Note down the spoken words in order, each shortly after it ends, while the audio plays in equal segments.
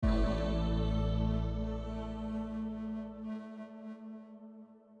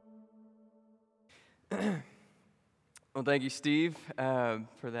Well, thank you, Steve,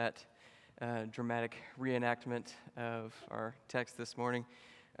 for that dramatic reenactment of our text this morning.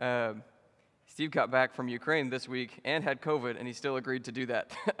 Steve got back from Ukraine this week and had COVID, and he still agreed to do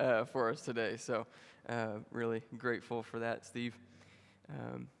that for us today. So really grateful for that, Steve.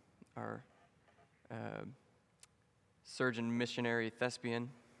 Our surgeon missionary thespian.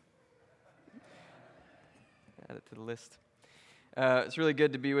 Add it to the list. It's really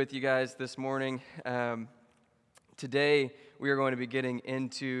good to be with you guys this morning. Today, we are going to be getting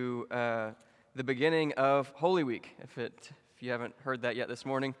into the beginning of Holy Week, if you haven't heard that yet this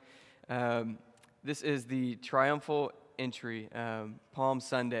morning. This is the triumphal entry, Palm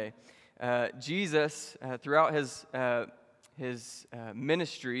Sunday. Jesus, throughout his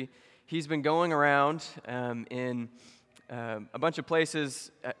ministry, he's been going around in a bunch of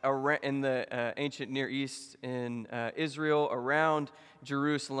places in the ancient Near East, in Israel, around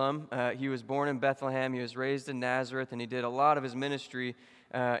Jerusalem. He was born in Bethlehem, he was raised in Nazareth, and he did a lot of his ministry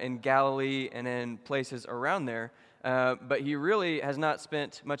in Galilee and in places around there. But he really has not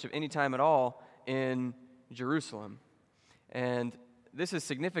spent much of any time at all in Jerusalem. And this is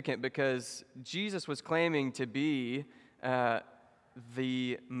significant because Jesus was claiming to be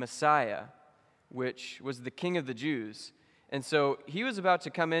the Messiah, which was the King of the Jews. And so he was about to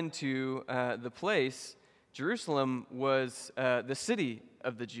come into the place. Jerusalem was the city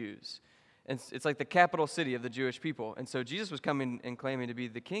of the Jews. And it's like the capital city of the Jewish people. And so Jesus was coming and claiming to be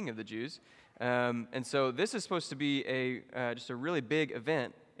the King of the Jews. And so this is supposed to be just a really big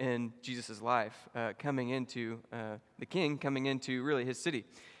event in Jesus' life, coming into the King, coming into really his city.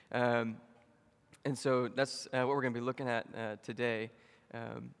 And so that's what we're going to be looking at today.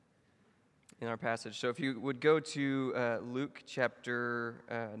 In our passage. So if you would go to Luke chapter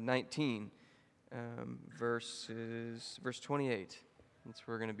 19, verse 28. That's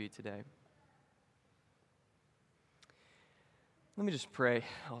where we're going to be today. Let me just pray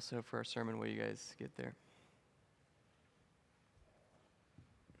also for our sermon while you guys get there.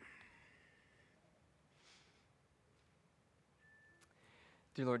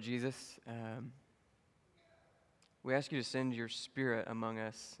 Dear Lord Jesus, we ask you to send your Spirit among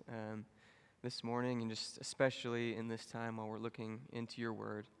us this morning, and just especially in this time while we're looking into your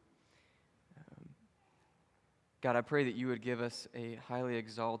word. God, I pray that you would give us a highly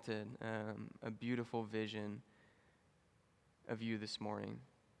exalted, a beautiful vision of you this morning.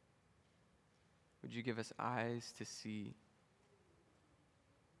 Would you give us eyes to see?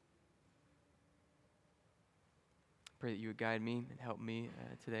 I pray that you would guide me and help me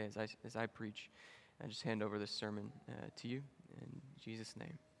today as I preach. I just hand over this sermon to you in Jesus'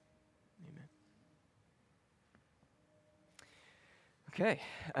 name. Amen. Okay,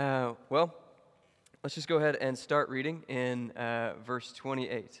 well, let's just go ahead and start reading in verse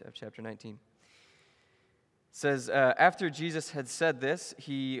 28 of chapter 19. It says, after Jesus had said this,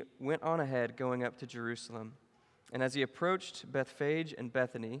 he went on ahead going up to Jerusalem. And as he approached Bethphage and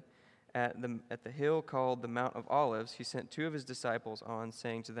Bethany at the hill called the Mount of Olives, he sent two of his disciples on,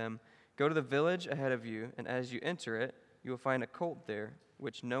 saying to them, go to the village ahead of you, and as you enter it, you will find a colt there,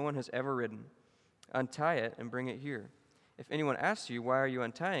 which no one has ever ridden. Untie it and bring it here. If anyone asks you, why are you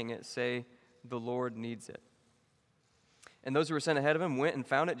untying it, say, the Lord needs it. And those who were sent ahead of him went and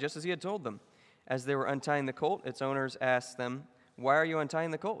found it just as he had told them. As they were untying the colt, its owners asked them, why are you untying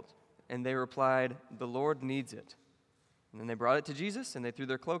the colt? And they replied, the Lord needs it. And then they brought it to Jesus, and they threw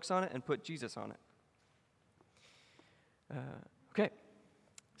their cloaks on it and put Jesus on it. Okay,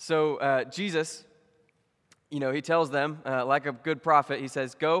 so Jesus, he tells them, like a good prophet, he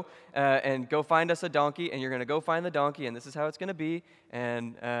says, go and go find us a donkey, and you're going to go find the donkey, and this is how it's going to be.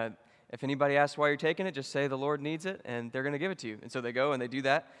 And if anybody asks why you're taking it, just say the Lord needs it, and they're going to give it to you. And so they go and they do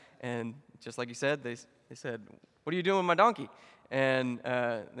that, and just like you said, they said, what are you doing with my donkey? And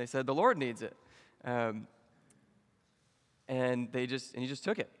they said, the Lord needs it. And he just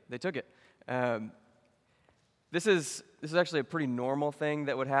took it. They took it. This is actually a pretty normal thing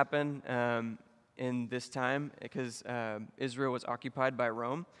that would happen in this time, because Israel was occupied by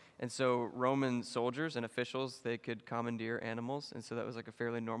Rome, and so Roman soldiers and officials, they could commandeer animals, and so that was like a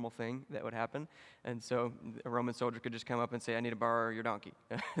fairly normal thing that would happen. And so a Roman soldier could just come up and say, I need to borrow your donkey.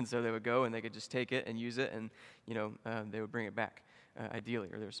 And so they would go and they could just take it and use it, and they would bring it back, ideally,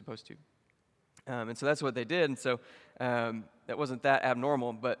 or they were supposed to. And so that's what they did, and so that wasn't that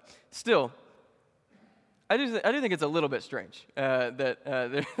abnormal, but still, I do think it's a little bit strange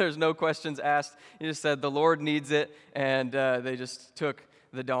that there's no questions asked. He just said, the Lord needs it, and they just took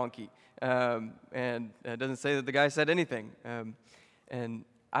the donkey. And it doesn't say that the guy said anything. And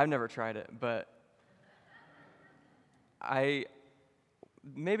I've never tried it, but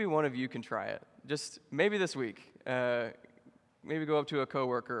maybe one of you can try it. just maybe this week, maybe go up to a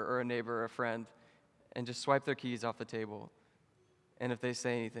coworker or a neighbor or a friend and just swipe their keys off the table. And if they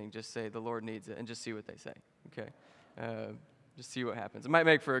say anything, just say, the Lord needs it, and just see what they say, okay? Just see what happens. It might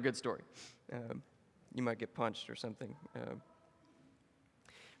make for a good story. You might get punched or something.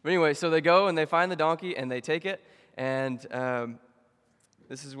 But anyway, so they go and they find the donkey and they take it, and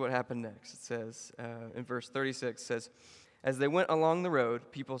this is what happened next. It says, in verse 36, it says, as they went along the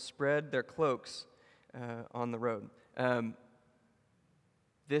road, people spread their cloaks on the road.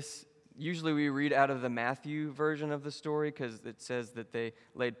 Usually we read out of the Matthew version of the story because it says that they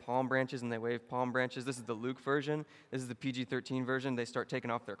laid palm branches and they waved palm branches. This is the Luke version. This is the PG-13 version. They start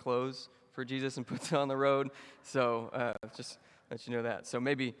taking off their clothes for Jesus and put it on the road. So just let you know that. So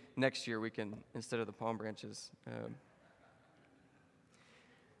maybe next year we can, instead of the palm branches.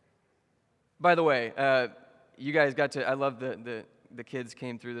 By the way, you guys got to, I love the kids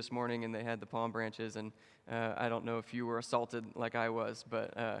came through this morning and they had the palm branches, and I don't know if you were assaulted like I was,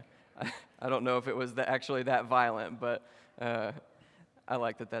 but I don't know if it was actually that violent, but I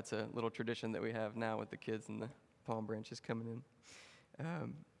like that that's a little tradition that we have now with the kids and the palm branches coming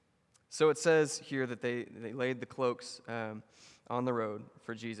in. So it says here that they laid the cloaks on the road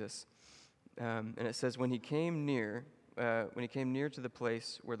for Jesus. And it says, when he came near to the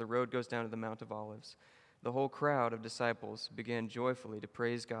place where the road goes down to the Mount of Olives, the whole crowd of disciples began joyfully to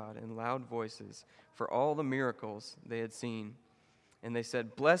praise God in loud voices for all the miracles they had seen. And they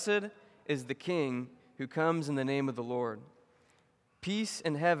said, blessed is the King who comes in the name of the Lord. Peace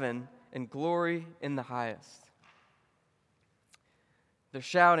in heaven and glory in the highest. They're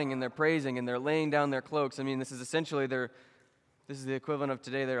shouting and they're praising and they're laying down their cloaks. I mean, this is essentially this is the equivalent of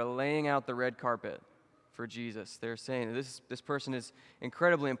today. They're laying out the red carpet for Jesus. They're saying this person is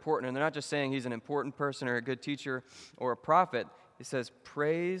incredibly important. And they're not just saying he's an important person or a good teacher or a prophet. It says,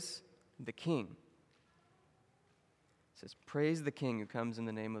 praise the King. It says, praise the King who comes in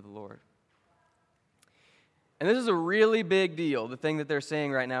the name of the Lord. And this is a really big deal, the thing that they're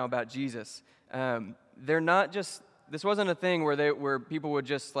saying right now about Jesus. They're not just, this wasn't a thing where people would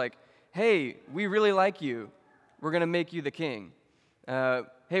just like, hey, we really like you. We're going to make you the king.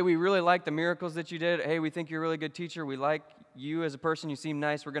 Hey, we really like the miracles that you did. Hey, we think you're a really good teacher. We like you as a person. You seem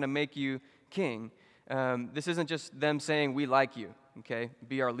nice. We're going to make you king. This isn't just them saying, we like you, okay?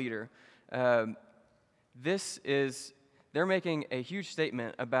 Be our leader. They're making a huge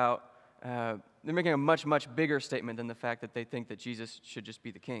statement about, they're making a much, much bigger statement than the fact that they think that Jesus should just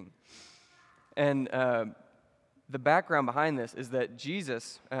be the king. And the background behind this is that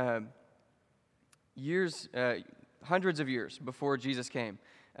Jesus, hundreds of years before Jesus came,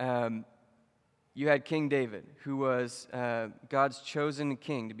 you had King David, who was God's chosen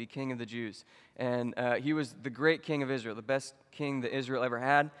king to be king of the Jews. And he was the great king of Israel, the best king that Israel ever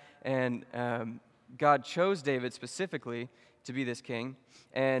had. And God chose David specifically to be this king.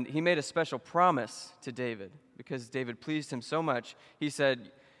 And he made a special promise to David because David pleased him so much. He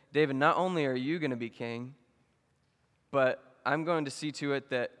said, David, not only are you going to be king, but I'm going to see to it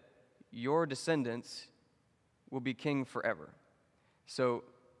that your descendants will be king forever. So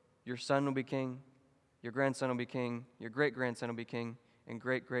your son will be king, your grandson will be king, your great-grandson will be king, and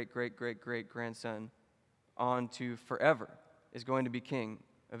great-great-great-great-great-grandson on to forever is going to be king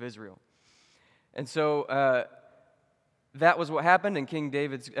of Israel. And so that was what happened, and King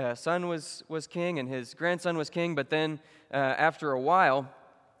David's son was king, and his grandson was king, but then after a while,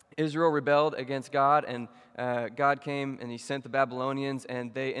 Israel rebelled against God, and God came and he sent the Babylonians,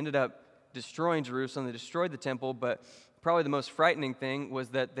 and they ended up destroying Jerusalem. They destroyed the temple, but probably the most frightening thing was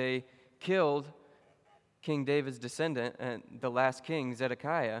that they killed King David's descendant, and the last king,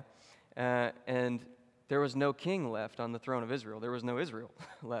 Zedekiah, and there was no king left on the throne of Israel. There was no Israel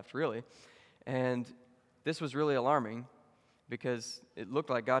left, really. And this was really alarming because it looked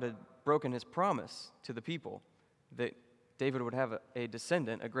like God had broken his promise to the people that David would have a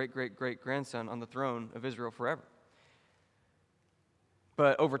descendant, a great-great-great-grandson on the throne of Israel forever.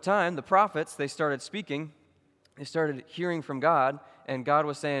 But over time, the prophets, they started speaking, they started hearing from God, and God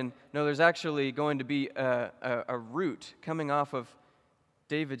was saying, no, there's actually going to be a root coming off of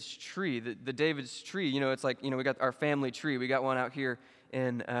David's tree. The David's tree, it's like, we got our family tree. We got one out here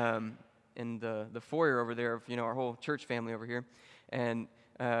in the foyer over there of, our whole church family over here. And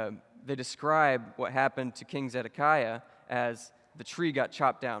they describe what happened to King Zedekiah as the tree got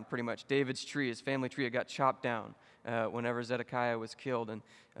chopped down, pretty much. David's tree, his family tree, it got chopped down whenever Zedekiah was killed, and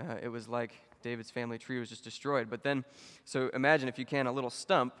it was like David's family tree was just destroyed. But then, so imagine if you can, a little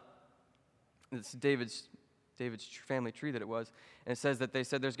stump, it's David's family tree that it was, and it says that they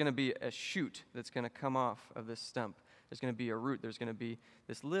said there's going to be a shoot that's going to come off of this stump. There's going to be a root. There's going to be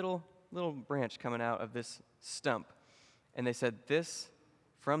this little little branch coming out of this stump. And they said,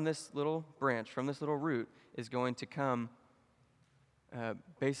 from this little branch, from this little root, is going to come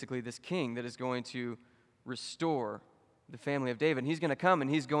basically this king that is going to restore the family of David. And he's going to come and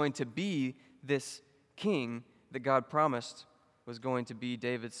he's going to be this king that God promised was going to be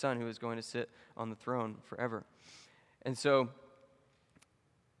David's son, who was going to sit on the throne forever. And so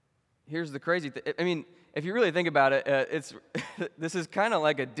here's the crazy thing. I mean, if you really think about it, this is kind of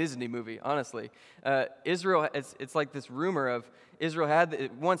like a Disney movie, honestly. Israel, it's like this rumor of Israel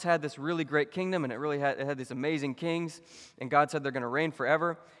once had this really great kingdom, and it had these amazing kings, and God said they're going to reign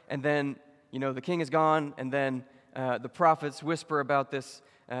forever. And then, the king is gone, and then the prophets whisper about this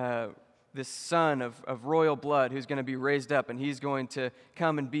son of royal blood who's going to be raised up, and he's going to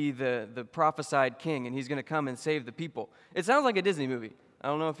come and be the prophesied king, and he's going to come and save the people. It sounds like a Disney movie. I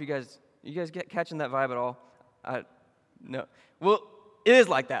don't know if you guys get catching that vibe at all? No. Well, it is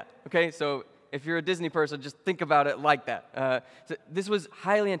like that, okay? So if you're a Disney person, just think about it like that. So this was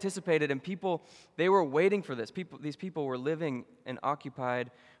highly anticipated, and they were waiting for this. These people were living in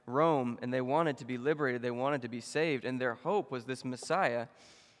occupied Rome, and they wanted to be liberated. They wanted to be saved, and their hope was this Messiah,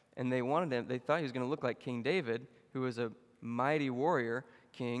 and they thought he was going to look like King David, who was a mighty warrior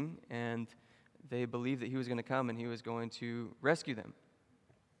king, and they believed that he was going to come and he was going to rescue them.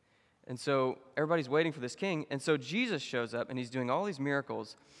 And so everybody's waiting for this king. And so Jesus shows up, and he's doing all these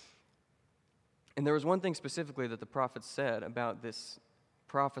miracles. And there was one thing specifically that the prophets said about this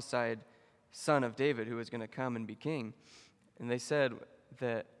prophesied son of David who was going to come and be king. And they said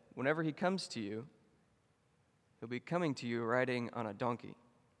that whenever he comes to you, he'll be coming to you riding on a donkey.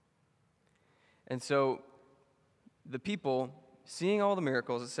 And so the people, seeing all the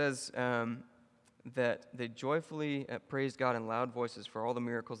miracles, it says that they joyfully praised God in loud voices for all the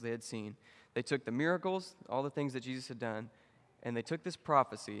miracles they had seen. They took the miracles, all the things that Jesus had done, and they took this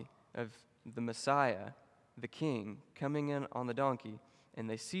prophecy of the Messiah, the king, coming in on the donkey, and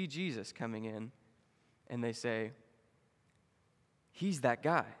they see Jesus coming in, and they say, he's that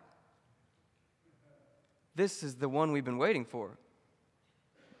guy. This is the one we've been waiting for.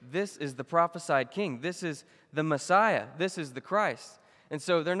 This is the prophesied king. This is the Messiah. This is the Christ. And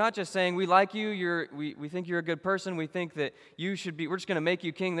so they're not just saying, we like you, we think you're a good person, we think that we're just going to make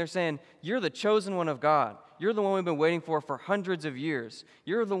you king. They're saying, you're the chosen one of God. You're the one we've been waiting for hundreds of years.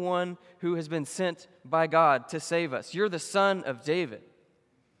 You're the one who has been sent by God to save us. You're the son of David.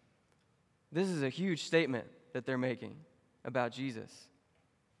 This is a huge statement that they're making about Jesus.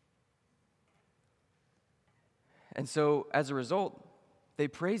 And so as a result, they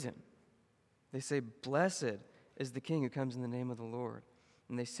praise him. They say, blessed is the king who comes in the name of the Lord.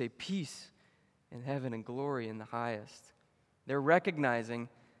 And they say, peace in heaven and glory in the highest. They're recognizing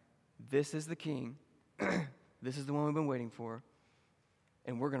this is the king. This is the one we've been waiting for.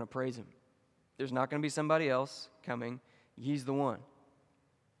 And we're going to praise him. There's not going to be somebody else coming. He's the one.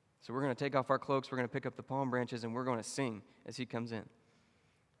 So we're going to take off our cloaks. We're going to pick up the palm branches, and we're going to sing as he comes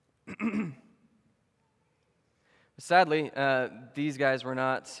in. Sadly, these guys were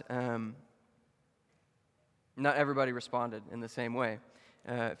not everybody responded in the same way.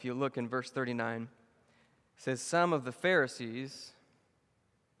 If you look in verse 39, it says, some of the Pharisees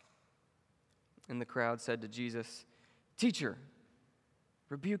in the crowd said to Jesus, teacher,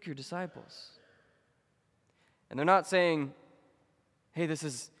 rebuke your disciples. And they're not saying, hey, this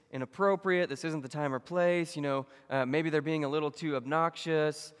is inappropriate, this isn't the time or place, maybe they're being a little too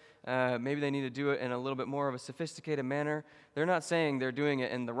obnoxious, maybe they need to do it in a little bit more of a sophisticated manner. They're not saying they're doing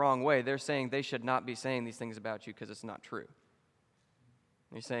it in the wrong way. They're saying they should not be saying these things about you because it's not true.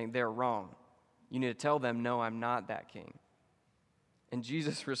 They're saying they're wrong. You need to tell them, no, I'm not that king. And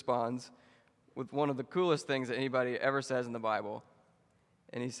Jesus responds with one of the coolest things that anybody ever says in the Bible.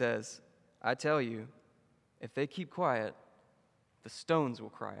 And he says, I tell you, if they keep quiet, the stones will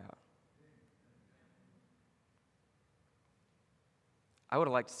cry out. I would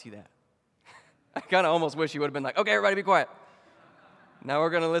have liked to see that. I kind of almost wish he would have been like, okay, everybody be quiet. Now we're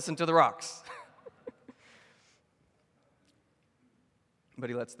going to listen to the rocks. But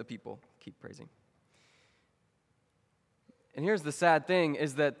he lets the people keep praising. And here's the sad thing,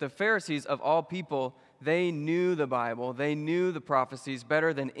 is that the Pharisees of all people, they knew the Bible, they knew the prophecies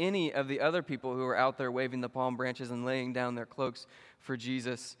better than any of the other people who were out there waving the palm branches and laying down their cloaks for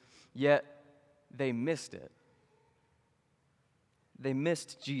Jesus, yet they missed it. They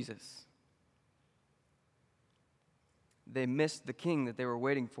missed Jesus. They missed the king that they were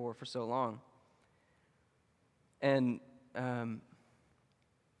waiting for so long. And,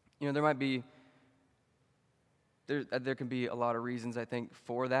 there might be there can be a lot of reasons, I think,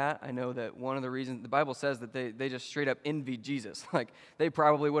 for that. I know that one of the reasons, the Bible says that they just straight up envied Jesus. Like, they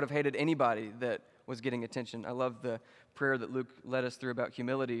probably would have hated anybody that was getting attention. I love the prayer that Luke led us through about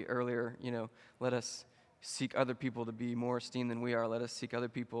humility earlier. Let us seek other people to be more esteemed than we are. Let us seek other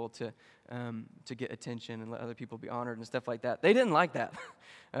people to get attention and let other people be honored and stuff like that. They didn't like that.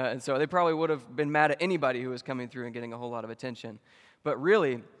 And so they probably would have been mad at anybody who was coming through and getting a whole lot of attention. But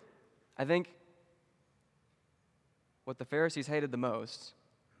really, I think what the Pharisees hated the most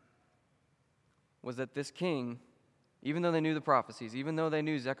was that this king, even though they knew the prophecies, even though they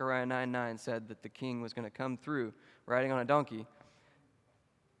knew Zechariah 9:9 said that the king was going to come through riding on a donkey,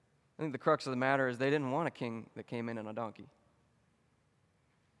 I think the crux of the matter is they didn't want a king that came in on a donkey.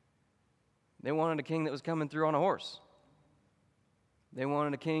 They wanted a king that was coming through on a horse. They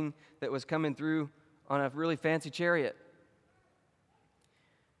wanted a king that was coming through on a really fancy chariot.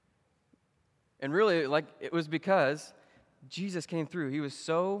 And really, it was because Jesus came through. He was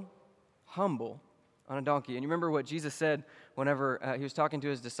so humble on a donkey. And you remember what Jesus said whenever he was talking to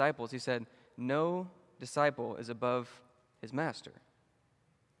his disciples? He said, "No disciple is above his master."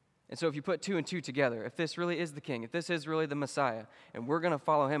 And so if you put two and two together, if this really is the king, if this is really the Messiah, and we're going to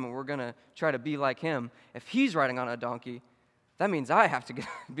follow him and we're going to try to be like him, if he's riding on a donkey, that means I have to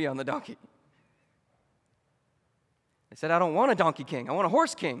be on the donkey. They said, "I don't want a donkey king. I want a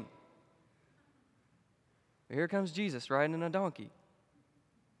horse king." But here comes Jesus riding on a donkey.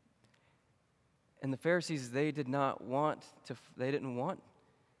 And the Pharisees, they didn't want to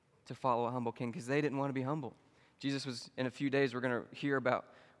follow a humble king because they didn't want to be humble. Jesus was, in a few days, we're going to hear about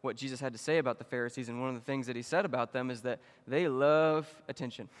what Jesus had to say about the Pharisees, and one of the things that he said about them is that they love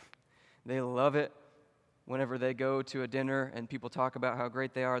attention. They love it whenever they go to a dinner and people talk about how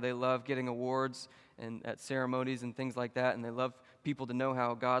great they are. They love getting awards and at ceremonies and things like that, and they love people to know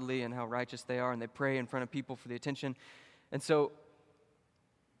how godly and how righteous they are, and they pray in front of people for the attention. And so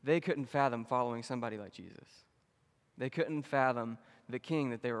they couldn't fathom following somebody like Jesus. They couldn't fathom the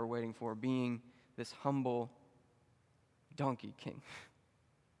king that they were waiting for being this humble donkey king.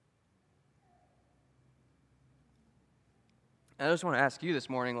 I just want to ask you this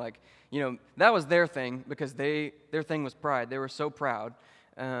morning, that was their thing because their thing was pride. They were so proud.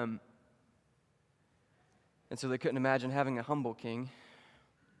 And so they couldn't imagine having a humble king.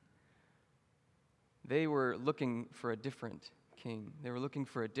 They were looking for a different king. They were looking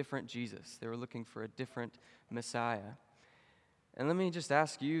for a different Jesus. They were looking for a different Messiah. And let me just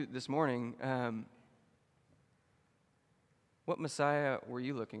ask you this morning, what Messiah were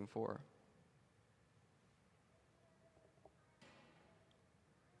you looking for?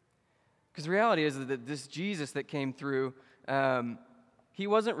 Because the reality is that this Jesus that came through, he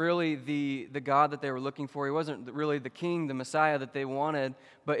wasn't really the God that they were looking for. He wasn't really the king, the Messiah that they wanted,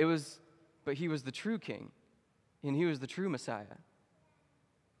 but he was the true king, and he was the true Messiah.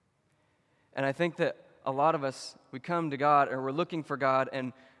 And I think that a lot of us, we come to God, or we're looking for God,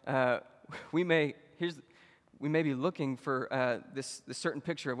 and we may be looking for this certain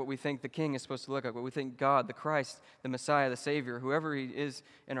picture of what we think the king is supposed to look like, what we think God, the Christ, the Messiah, the Savior, whoever he is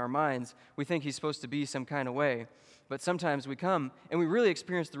in our minds, we think he's supposed to be some kind of way. But sometimes we come and we really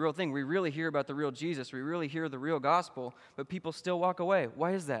experience the real thing. We really hear about the real Jesus. We really hear the real gospel, but people still walk away.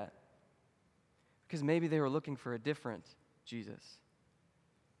 Why is that? Because maybe they were looking for a different Jesus.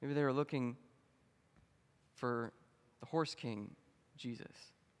 Maybe they were looking for the horse king Jesus.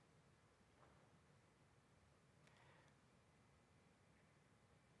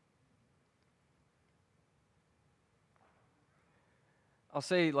 I'll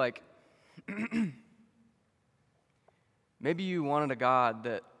say, maybe you wanted a God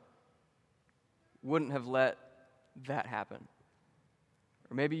that wouldn't have let that happen.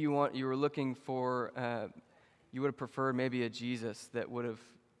 Or maybe you were looking for, you would have preferred maybe a Jesus that would have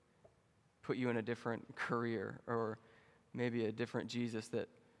put you in a different career, or maybe a different Jesus that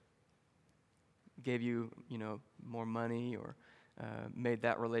gave you, more money, or made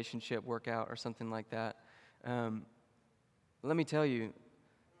that relationship work out, or something like that. Let me tell you,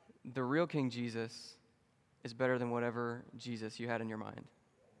 the real King Jesus is better than whatever Jesus you had in your mind.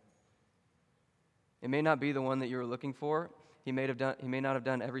 It may not be the one that you were looking for. He may not have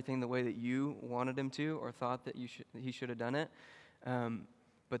done everything the way that you wanted him to, or thought that he should have done it.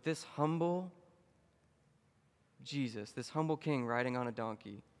 But this humble Jesus, this humble king riding on a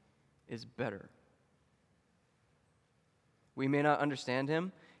donkey, is better. We may not understand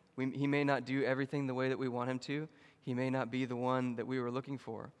him. He may not do everything the way that we want him to. He may not be the one that we were looking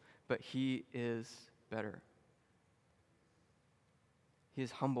for, but he is better. He is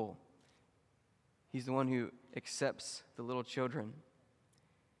humble. He's the one who accepts the little children.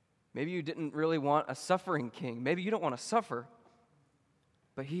 Maybe you didn't really want a suffering king. Maybe you don't want to suffer,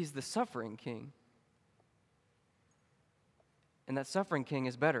 but he's the suffering king. And that suffering king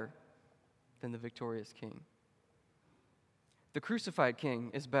is better than the victorious king. The crucified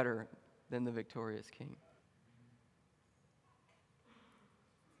king is better than the victorious king.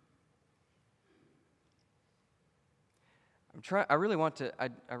 I really want to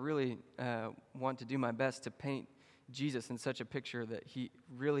do my best to paint Jesus in such a picture that he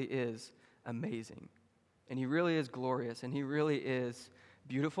really is amazing, and he really is glorious, and he really is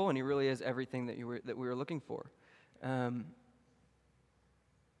beautiful, and he really is everything that we were looking for.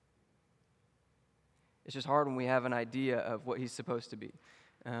 It's just hard when we have an idea of what he's supposed to be,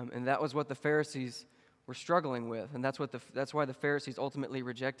 and that was what the Pharisees were struggling with, and that's why the Pharisees ultimately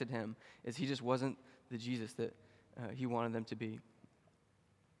rejected him. Is he just wasn't the Jesus that he wanted them to be.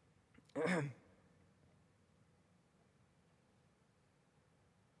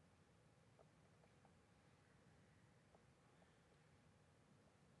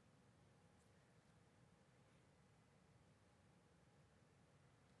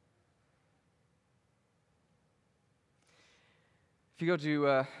 If you go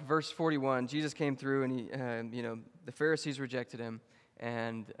to verse 41, Jesus came through and the Pharisees rejected him,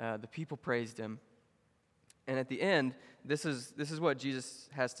 and the people praised him. And at the end, this is what Jesus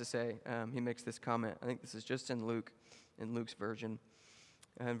has to say. He makes this comment. I think this is just in Luke's version.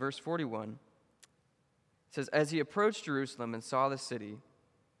 In verse 41, it says, "As he approached Jerusalem and saw the city,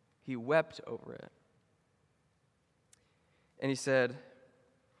 he wept over it. And he said,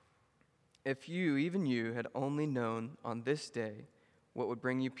 'If you, even you, had only known on this day what would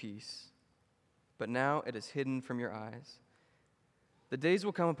bring you peace, but now it is hidden from your eyes. The days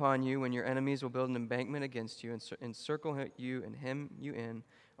will come upon you when your enemies will build an embankment against you and encircle you and hem you in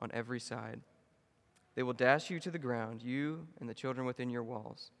on every side. They will dash you to the ground, you and the children within your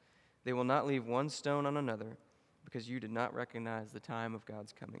walls. They will not leave one stone on another, because you did not recognize the time of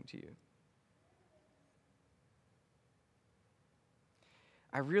God's coming to you.'"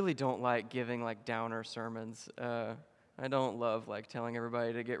 I really don't like giving downer sermons. I don't love telling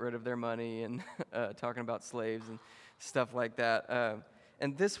everybody to get rid of their money and talking about slaves and stuff like that.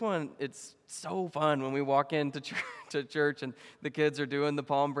 And this one, it's so fun when we walk into to church and the kids are doing the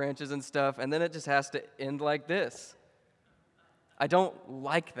palm branches and stuff, and then it just has to end like this. I don't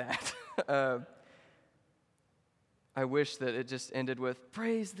like that. I wish that it just ended with,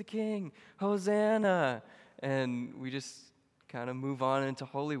 "Praise the King, Hosanna," and we just kind of move on into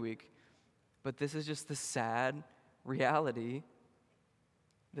Holy Week. But this is just the sad reality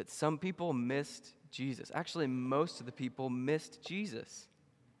that some people missed Jesus. Actually, most of the people missed Jesus.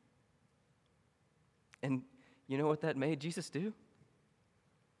 And you know what that made Jesus do?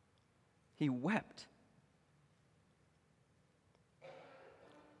 He wept.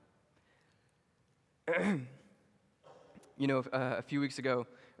 A few weeks ago,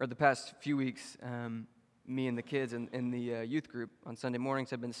 or the past few weeks, me and the kids in the youth group on Sunday mornings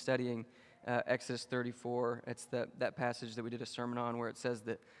have been studying Exodus 34. It's that passage that we did a sermon on where it says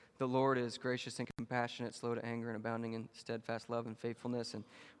that the Lord is gracious and compassionate, slow to anger, and abounding in steadfast love and faithfulness. And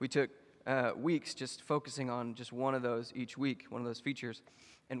we took weeks just focusing on just one of those each week, one of those features.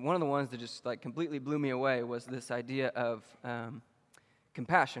 And one of the ones that just completely blew me away was this idea of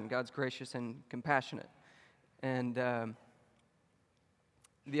compassion. God's gracious and compassionate. And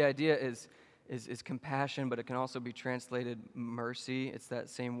the idea is compassion, but it can also be translated mercy. It's that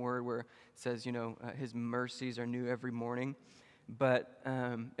same word where it says, his mercies are new every morning. But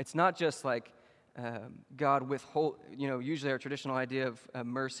it's not just God withhold. Usually our traditional idea of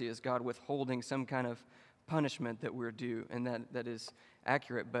mercy is God withholding some kind of punishment that we're due, and that is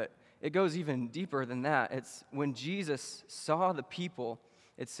accurate. But it goes even deeper than that. It's when Jesus saw the people,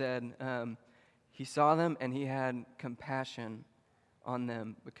 it said he saw them and he had compassion on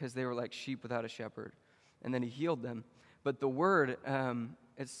them because they were like sheep without a shepherd, and then he healed them. But the word,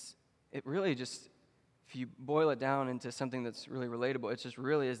 it really just, if you boil it down into something that's really relatable, it just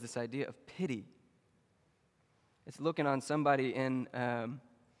really is this idea of pity. It's looking on somebody in an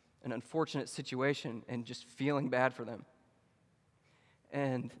unfortunate situation and just feeling bad for them.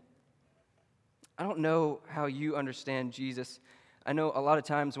 And I don't know how you understand Jesus. I know a lot of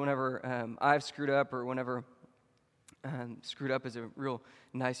times whenever I've screwed up, or whenever screwed up is a real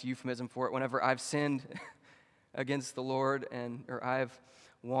nice euphemism for it. Whenever I've sinned against the Lord or I've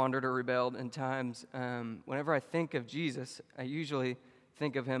wandered or rebelled in times, whenever I think of Jesus, I usually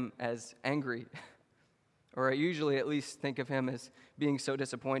think of him as angry. Or I usually at least think of him as being so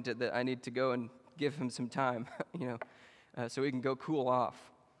disappointed that I need to go and give him some time, so he can go cool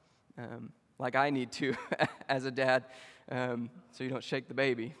off. Like I need to as a dad. so you don't shake the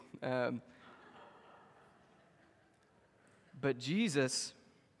baby. But Jesus,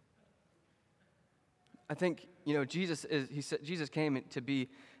 I think, Jesus came to be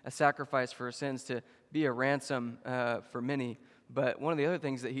a sacrifice for our sins, to be a ransom for many. But one of the other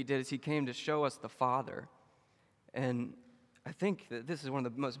things that he did is he came to show us the Father. And I think that this is one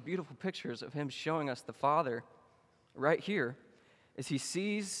of the most beautiful pictures of him showing us the Father right here, is he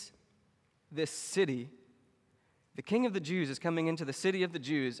sees this city. The King of the Jews is coming into the city of the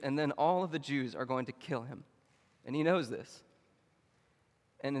Jews, and then all of the Jews are going to kill him. And he knows this.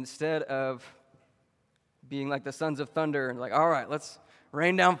 And instead of being like the sons of thunder and like, all right, let's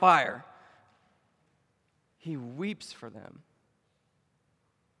rain down fire, he weeps for them.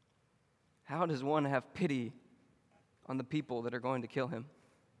 How does one have pity on the people that are going to kill him?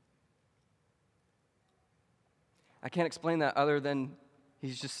 I can't explain that other than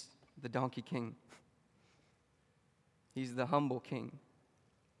he's just the donkey king. He's the humble king.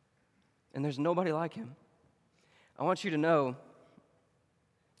 And there's nobody like him. I want you to know,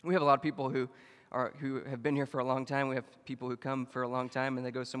 we have a lot of people who have been here for a long time. We have people who come for a long time and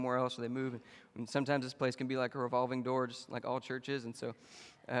they go somewhere else or they move. And sometimes this place can be like a revolving door, just like all churches. And so,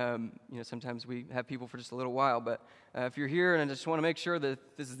 sometimes we have people for just a little while. But if you're here and I just want to make sure that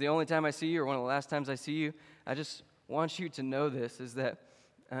this is the only time I see you or one of the last times I see you, I just want you to know this, is that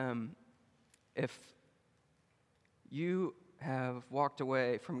if you have walked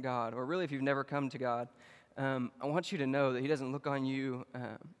away from God, or really if you've never come to God, I want you to know that he doesn't look on you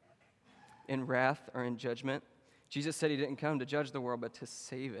in wrath or in judgment. Jesus said he didn't come to judge the world, but to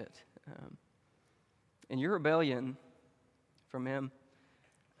save it. And your rebellion from him,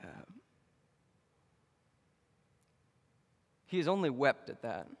 he has only wept at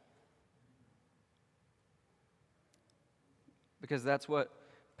that. Because that's what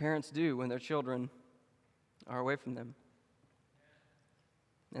parents do when their children are away from them.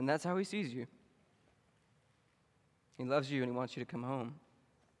 And that's how he sees you. He loves you and he wants you to come home.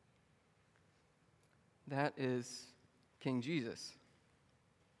 That is King Jesus.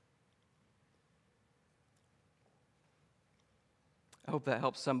 I hope that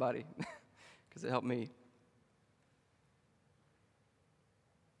helps somebody, because it helped me.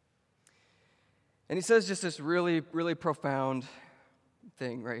 And he says just this really, really profound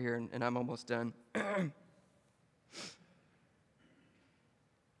thing right here, and I'm almost done.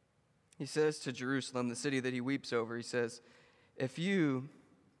 He says to Jerusalem, the city that he weeps over, he says, if you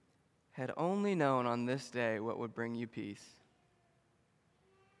had only known on this day what would bring you peace.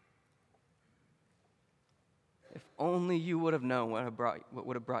 If only you would have known what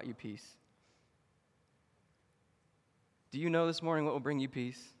would have brought you peace. Do you know this morning what will bring you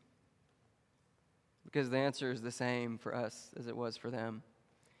peace? Because the answer is the same for us as it was for them.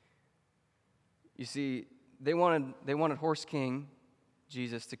 You see, they wanted Horse King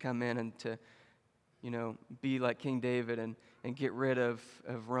Jesus to come in and to, be like King David and get rid of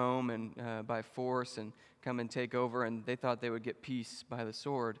Rome and by force and come and take over, and they thought they would get peace by the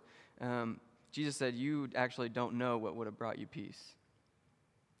sword. Jesus said, you actually don't know what would have brought you peace.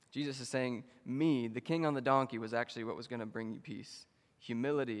 Jesus is saying, me, the king on the donkey, was actually what was going to bring you peace.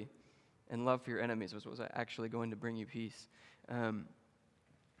 Humility and love for your enemies was actually going to bring you peace.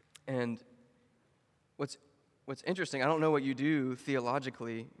 And what's interesting, I don't know what you do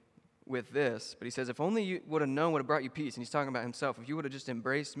theologically with this, but he says, if only you would have known what had brought you peace, and he's talking about himself, if you would have just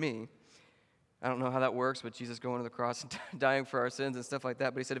embraced me. I don't know how that works with Jesus going to the cross and dying for our sins and stuff like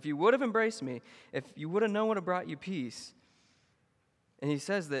that, but he said, if you would have embraced me, if you would have known what had brought you peace, and he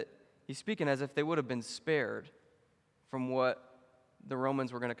says that he's speaking as if they would have been spared from what the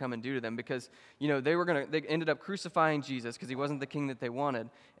Romans were going to come and do to them, because, they ended up crucifying Jesus because he wasn't the king that they wanted,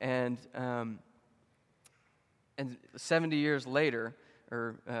 and 70 years later,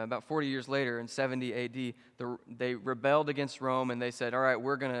 or about 40 years later, in 70 A.D., they rebelled against Rome, and they said, all right,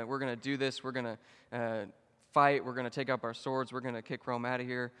 we're gonna do this, we're gonna fight, we're gonna take up our swords, we're gonna kick Rome out of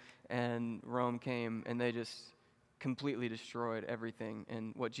here, and Rome came, and they just completely destroyed everything,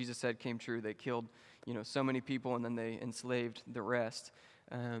 and what Jesus said came true. They killed, so many people, and then they enslaved the rest.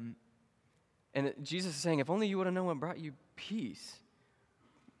 And Jesus is saying, if only you would have known what brought you peace.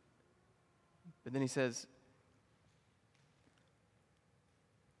 But then he says,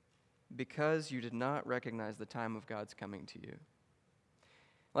 because you did not recognize the time of God's coming to you.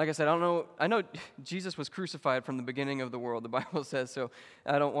 Like I said, I know Jesus was crucified from the beginning of the world, the Bible says, so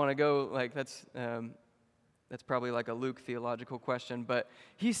I don't want to go like that's probably like a Luke theological question, but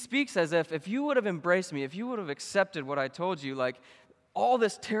he speaks as if you would have embraced me, if you would have accepted what I told you, like all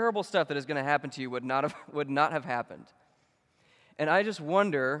this terrible stuff that is going to happen to you would not have happened. And I just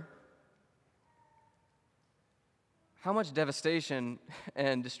wonder how much devastation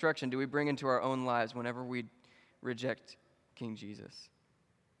and destruction do we bring into our own lives whenever we reject King Jesus?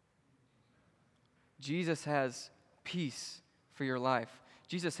 Jesus has peace for your life.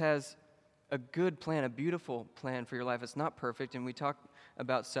 Jesus has a good plan, a beautiful plan for your life. It's not perfect, and we talk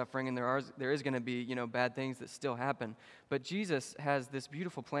about suffering, and there is going to be, bad things that still happen. But Jesus has this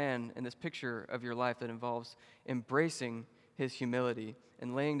beautiful plan and this picture of your life that involves embracing his humility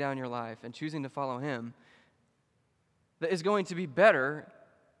and laying down your life and choosing to follow him, that is going to be better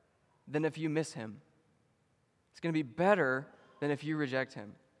than if you miss him. It's going to be better than if you reject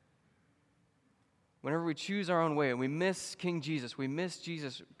him. Whenever we choose our own way and we miss King Jesus, we miss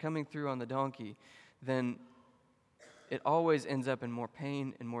Jesus coming through on the donkey, then it always ends up in more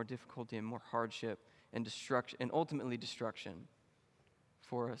pain and more difficulty and more hardship and destruction, and ultimately destruction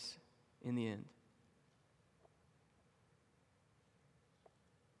for us in the end.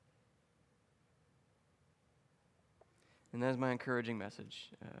 And that is my encouraging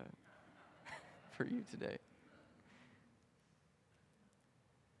message for you today.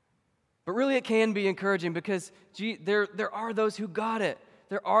 But really it can be encouraging because there are those who got it.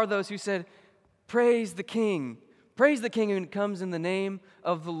 There are those who said, praise the King. Praise the King who comes in the name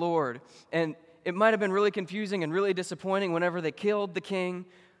of the Lord. And it might have been really confusing and really disappointing whenever they killed the king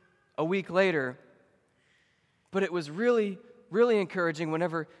a week later. But it was really, really encouraging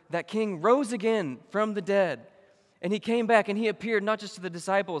whenever that king rose again from the dead. And he came back and he appeared not just to the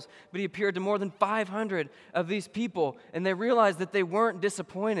disciples, but he appeared to more than 500 of these people. And they realized that they weren't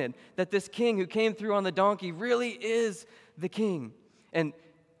disappointed, that this king who came through on the donkey really is the king. And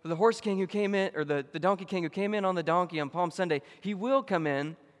the horse king who came in, or the donkey king who came in on the donkey on Palm Sunday, he will come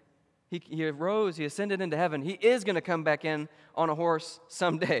in. He arose, he ascended into heaven. He is going to come back in on a horse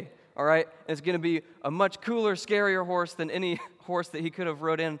someday, all right? And it's going to be a much cooler, scarier horse than any horse that he could have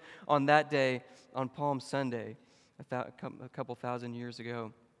rode in on that day on Palm Sunday. A couple thousand years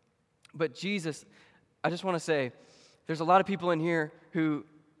ago. But Jesus, I just want to say, there's a lot of people in here who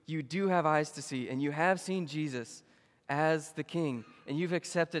you do have eyes to see, and you have seen Jesus as the King, and you've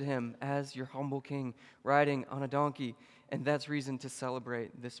accepted him as your humble King riding on a donkey, and that's reason to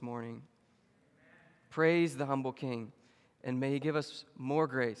celebrate this morning. Praise the humble King, and may he give us more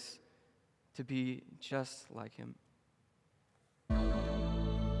grace to be just like him.